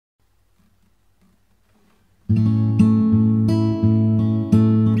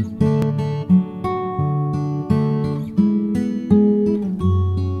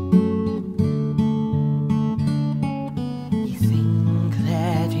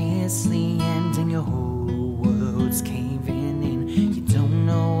it's the end and your whole world's caving in. You don't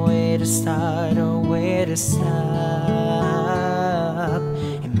know where to start or where to stop.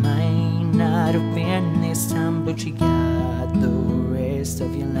 It might not have been this time, but you got the rest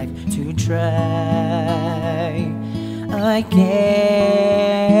of your life to try again.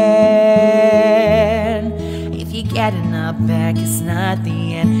 If you get a knockback, it's not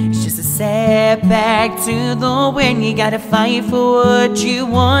the end, it's just a setback to the win. You gotta fight for what you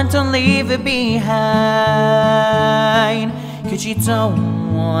want, don't leave it behind. Cause you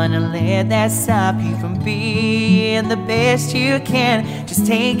don't wanna let that stop you from being the best you can. Just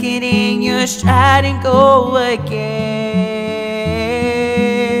take it in your stride and go again.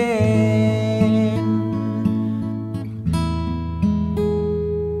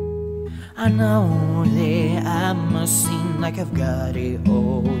 I know that I must seem like I've got it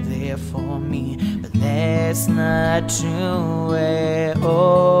all there for me, but that's not true at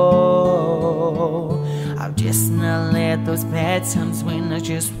all. I've just not let those bad times when I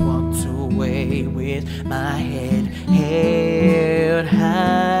just walked away with my head held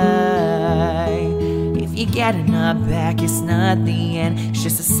high. If you get a knockback, it's not the end, it's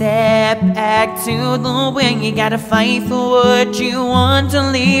just a setback to the win. You gotta fight for what you want,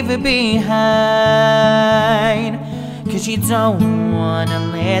 don't leave it behind. Cause you don't wanna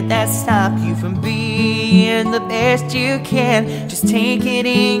let that stop you from being the best you can. Just take it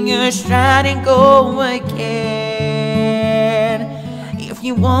in your stride and go again. If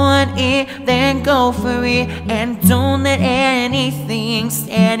you want it, then go for it, and don't let anything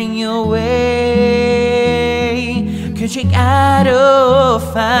stand in your way. Cause you gotta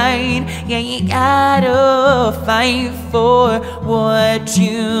fight, yeah, you gotta fight for what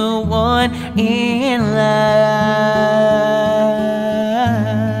you want in life.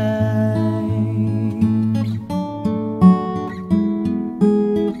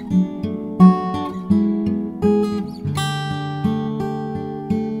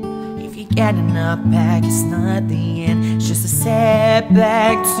 Get a knockback, it's not the end, it's just a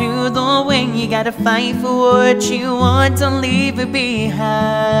setback to the win. You gotta fight for what you want, don't leave it behind.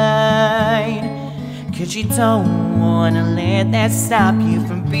 Cause you don't wanna let that stop you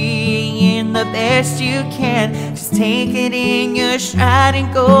from being the best you can. Just take it in your stride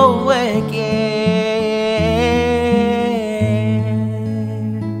and go again.